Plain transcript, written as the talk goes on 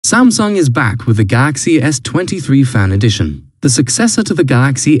Samsung is back with the Galaxy S23 Fan Edition, the successor to the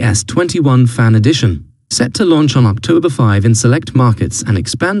Galaxy S21 Fan Edition, set to launch on October 5 in select markets and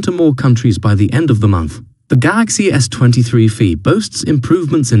expand to more countries by the end of the month. The Galaxy S23 FE boasts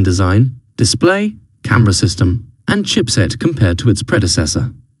improvements in design, display, camera system, and chipset compared to its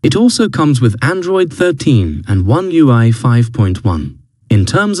predecessor. It also comes with Android 13 and One UI 5.1. In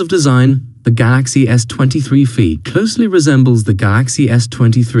terms of design, the Galaxy S23 FE closely resembles the Galaxy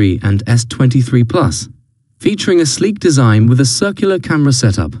S23 and S23 Plus, featuring a sleek design with a circular camera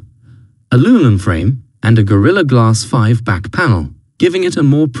setup, aluminum frame, and a Gorilla Glass 5 back panel, giving it a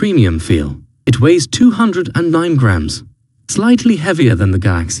more premium feel. It weighs 209 grams, slightly heavier than the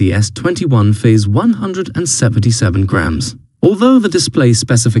Galaxy S21 FE's 177 grams. Although the display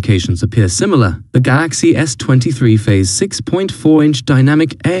specifications appear similar, the Galaxy S23 FE's 6.4-inch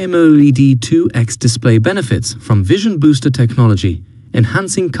dynamic AMOLED 2X display benefits from Vision Booster technology,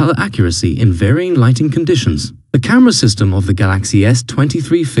 enhancing color accuracy in varying lighting conditions. The camera system of the Galaxy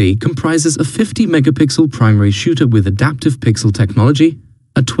S23 FE comprises a 50-megapixel primary shooter with adaptive pixel technology,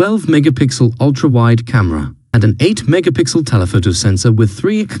 a 12-megapixel ultra-wide camera, and an 8-megapixel telephoto sensor with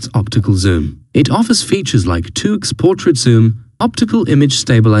 3x optical zoom. It offers features like 2x portrait zoom, optical image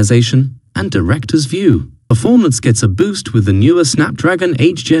stabilization, and director's view. Performance gets a boost with the newer Snapdragon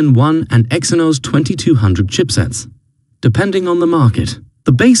 8 Gen 1 and Exynos 2200 chipsets. Depending on the market,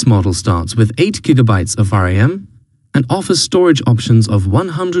 the base model starts with 8 GB of RAM and offers storage options of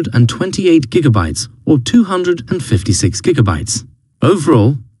 128 GB or 256 GB.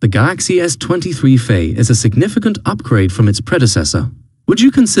 Overall, the Galaxy S23 FE is a significant upgrade from its predecessor. Would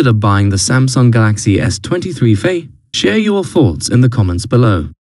you consider buying the Samsung Galaxy S23 FE? Share your thoughts in the comments below.